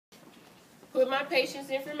put my patient's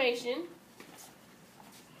information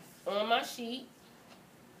on my sheet.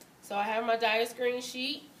 So I have my diet screen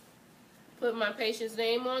sheet. Put my patient's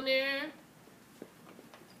name on there.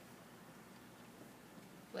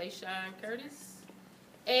 Layshawn Curtis.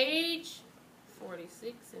 Age,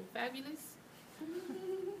 46 and fabulous.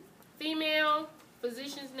 Female.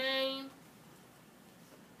 Physician's name,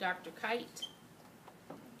 Dr. Kite.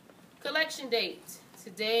 Collection date.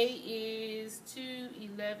 Today is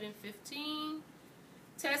 2/11/15.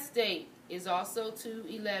 Test date is also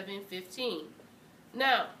 2/11/15.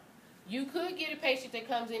 Now, you could get a patient that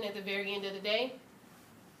comes in at the very end of the day.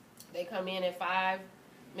 They come in at 5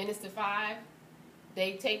 minutes to 5.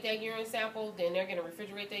 They take that urine sample, then they're going to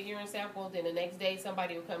refrigerate that urine sample. Then the next day,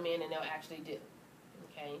 somebody will come in and they'll actually dip.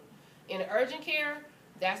 Okay? In urgent care,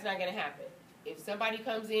 that's not going to happen. If somebody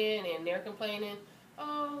comes in and they're complaining,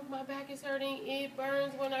 oh, my back is hurting, it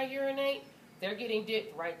burns when I urinate, they're getting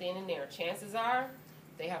dipped right then and there. Chances are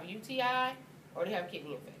they have a UTI or they have a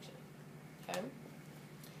kidney infection. Okay?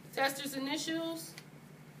 Tester's initials,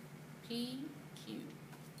 PQ.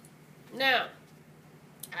 Now,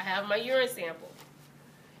 I have my urine sample.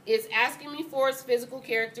 It's asking me for its physical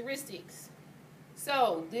characteristics.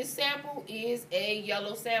 So, this sample is a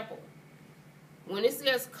yellow sample. When it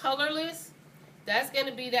says colorless, that's going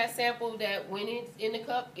to be that sample that when it's in the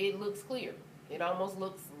cup, it looks clear. It almost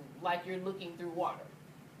looks like you're looking through water.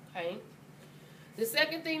 Okay? The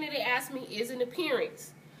second thing that it asks me is an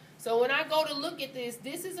appearance. So when I go to look at this,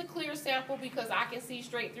 this is a clear sample because I can see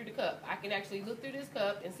straight through the cup. I can actually look through this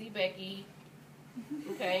cup and see Becky.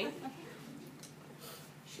 Okay?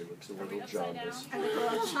 She looks a little jaundiced.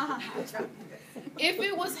 If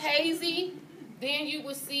it was hazy, then you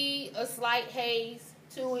would see a slight haze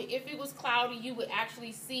to it. If it was cloudy, you would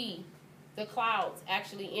actually see the clouds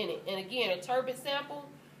actually in it. And again, a turbid sample,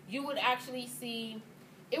 you would actually see,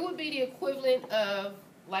 it would be the equivalent of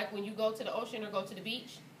like when you go to the ocean or go to the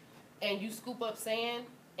beach and you scoop up sand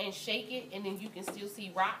and shake it, and then you can still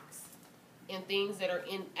see rocks and things that are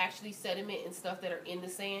in actually sediment and stuff that are in the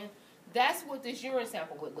sand. That's what this urine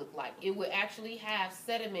sample would look like. It would actually have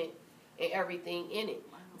sediment and everything in it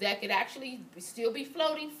that could actually still be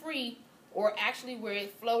floating free, or actually where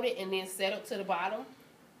it floated and then settled to the bottom,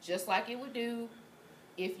 just like it would do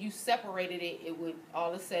if you separated it. It would,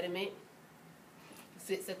 all the sediment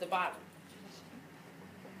sits at the bottom.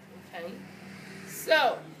 Okay,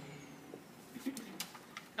 so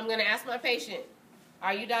I'm going to ask my patient,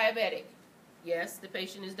 are you diabetic? Yes, the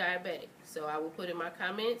patient is diabetic. So I will put in my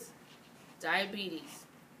comments, diabetes.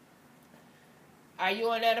 Are you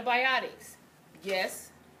on antibiotics? Yes.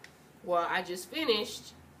 Well, I just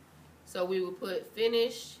finished. So we will put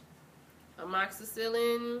finished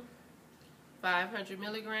amoxicillin, 500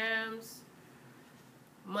 milligrams,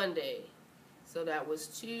 Monday. So that was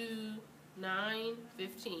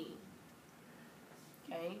 2/9/15.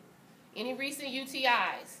 Okay. Any recent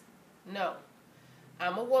UTIs? No.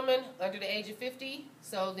 I'm a woman under the age of 50,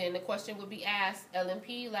 so then the question would be asked,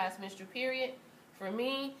 LMP, last menstrual period. For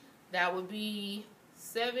me, that would be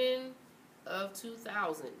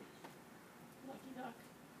 7/2000. Lucky duck.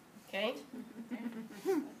 Okay?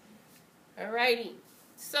 Alrighty.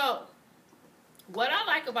 So, what I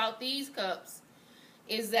like about these cups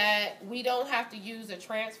is that we don't have to use a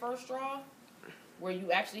transfer straw, where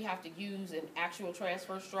you actually have to use an actual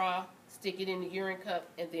transfer straw, stick it in the urine cup,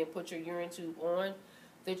 and then put your urine tube on.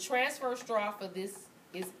 The transfer straw for this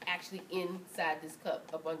is actually inside this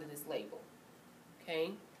cup, up under this label.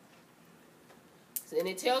 Okay? So, and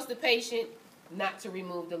it tells the patient not to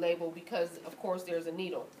remove the label because, of course, there's a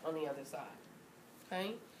needle on the other side.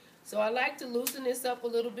 Okay? So I like to loosen this up a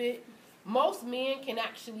little bit. Most men can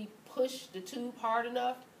actually push the tube hard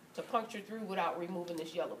enough to puncture through without removing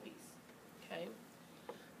this yellow piece. Okay?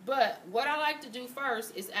 But what I like to do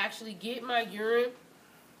first is actually get my urine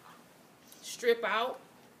strip out.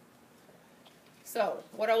 So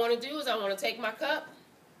what I want to do is I want to take my cup,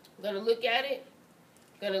 I'm going to look at it,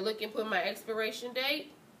 I'm going to look and put my expiration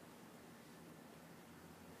date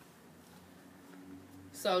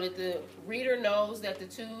so that the reader knows that the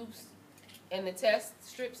tubes and the test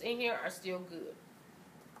strips in here are still good.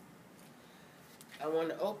 I want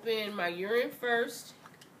to open my urine first.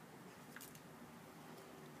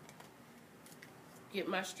 Get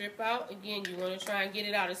my strip out. Again, you want to try and get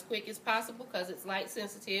it out as quick as possible because it's light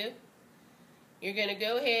sensitive. You're going to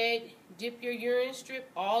go ahead, dip your urine strip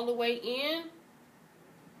all the way in.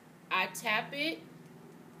 I tap it,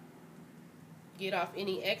 get off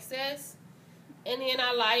any excess, and then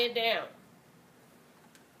I lie it down.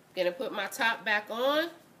 Going to put my top back on,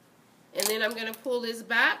 and then I'm going to pull this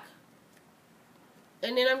back,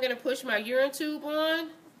 and then I'm going to push my urine tube on,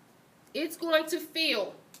 it's going to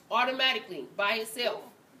fill automatically by itself.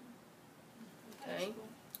 Okay?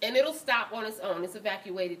 And it'll stop on its own. It's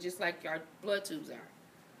evacuated just like our blood tubes are.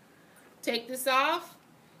 Take this off.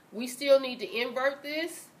 We still need to invert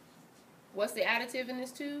this. What's the additive in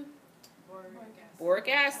this tube? Boric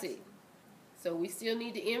acid. So we still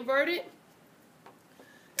need to invert it.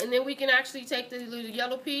 And then we can actually take the little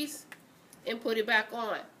yellow piece and put it back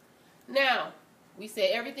on. Now, we said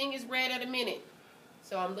everything is read at a minute.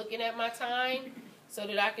 So I'm looking at my time so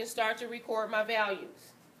that I can start to record my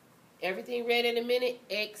values. Everything read at a minute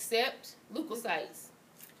except leukocytes.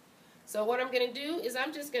 So what I'm going to do is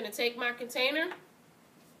I'm just going to take my container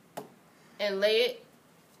and lay it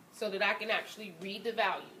so that I can actually read the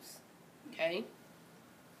values. Okay?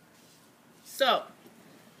 So,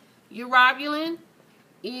 urobulin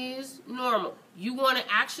is normal. You want to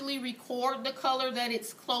actually record the color that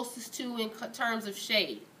it's closest to in terms of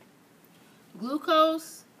shade.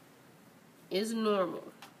 Glucose is normal.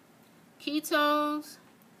 Ketones,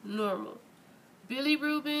 normal.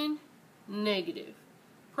 Bilirubin, negative.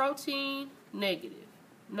 Protein, negative.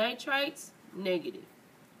 Nitrites, negative.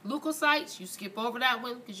 Leukocytes, you skip over that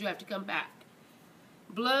one because you have to come back.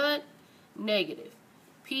 Blood, negative.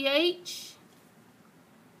 pH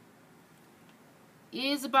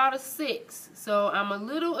is about a 6, so I'm a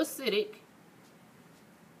little acidic.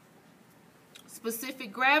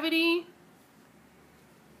 Specific gravity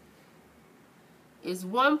is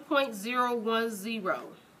 1.010,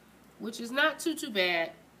 which is not too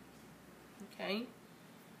bad. Okay.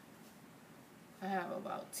 I have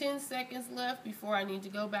about 10 seconds left before I need to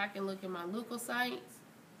go back and look at my leukocytes.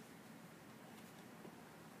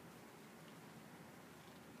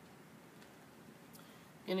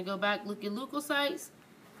 Gonna go back, look at leukocytes.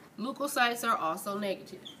 Leukocytes are also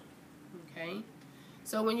negative. Okay?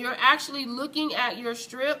 So when you're actually looking at your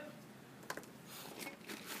strip,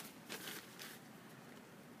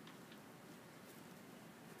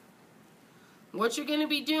 what you're gonna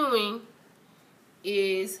be doing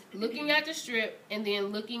is looking at the strip and then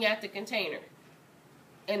looking at the container.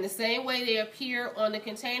 And the same way they appear on the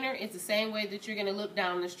container is the same way that you're going to look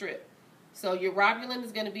down the strip. So your urobulin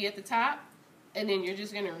is going to be at the top, and then you're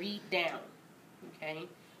just going to read down. Okay?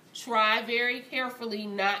 Try very carefully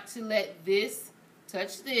not to let this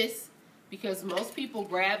touch this, because most people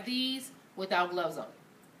grab these without gloves on.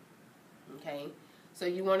 Okay? So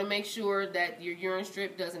you want to make sure that your urine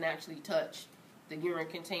strip doesn't actually touch the urine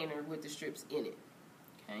container with the strips in it.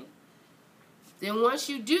 Okay? Then once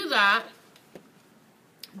you do that,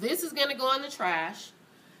 this is going to go in the trash.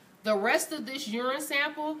 The rest of this urine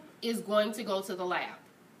sample is going to go to the lab,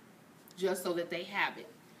 just so that they have it.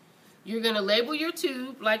 You're going to label your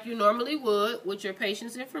tube like you normally would with your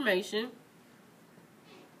patient's information.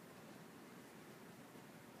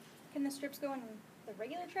 Can the strips go in the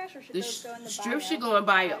regular trash, or should those go in the bio? The strips should go in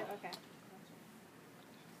bio. Okay.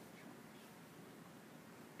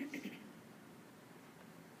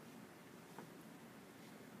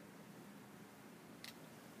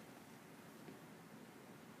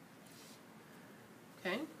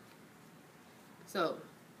 Okay, so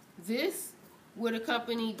this would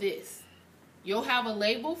accompany this. You'll have a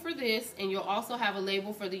label for this, and you'll also have a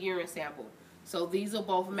label for the urine sample. So these will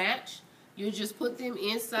both match. You'll just put them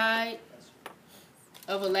inside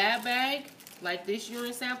of a lab bag, like this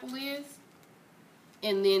urine sample is,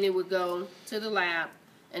 and then it would go to the lab.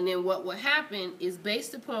 And then what will happen is,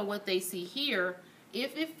 based upon what they see here,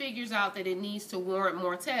 if it figures out that it needs to warrant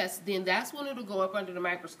more tests, then that's when it'll go up under the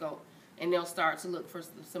microscope. And they'll start to look for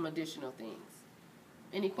some additional things.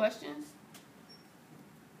 Any questions?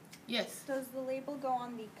 Yes? Does the label go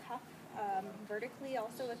on the cup vertically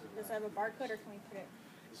also? Does it have a barcode, or can we put it?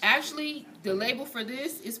 Actually, the label for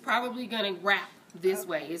this is probably going to wrap this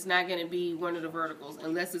way. It's not going to be one of the verticals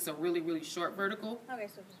unless it's a really, really short vertical. Okay,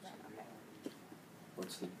 so just wrap.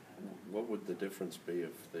 Okay. What would the difference be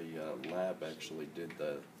if the lab actually did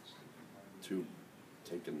the tube,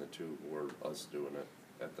 taking the tube, or us doing it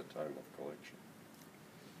at the time of collection?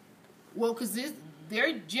 Well, because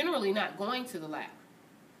they're generally not going to the lab.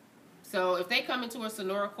 So if they come into a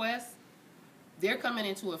Sonora Quest, they're coming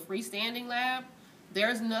into a freestanding lab.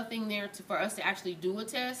 There's nothing there for us to actually do a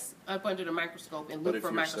test up under the microscope and look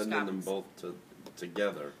for microscopics. But if you're sending them both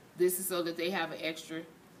together. This is so that they have an extra.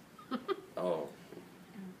 Oh.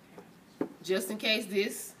 Just in case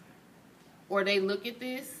this, or they look at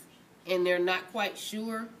this and they're not quite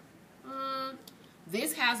sure.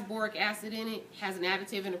 This has boric acid in it, has an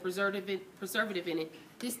additive and a preservative in it.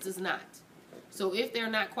 This does not. So if they're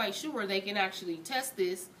not quite sure, they can actually test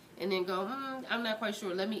this and then go, I'm not quite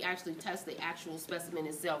sure. Let me actually test the actual specimen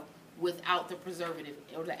itself without the preservative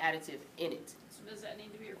or the additive in it. So does that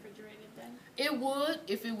need to be refrigerated? It would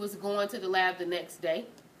if it was going to the lab the next day.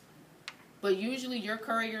 But usually your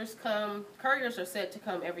couriers are set to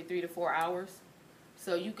come every 3 to 4 hours.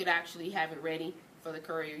 So you could actually have it ready for the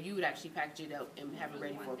courier. You would actually package it up and have it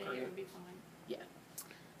ready for a One day courier. it would be fine. Yeah.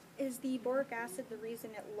 Is the boric acid the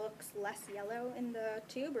reason it looks less yellow in the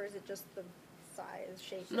tube, or is it just the size,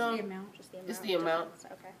 shape? No. The amount. Just the amount. It's the amount.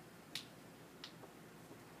 difference? Okay.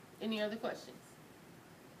 Any other questions?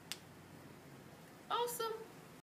 Awesome.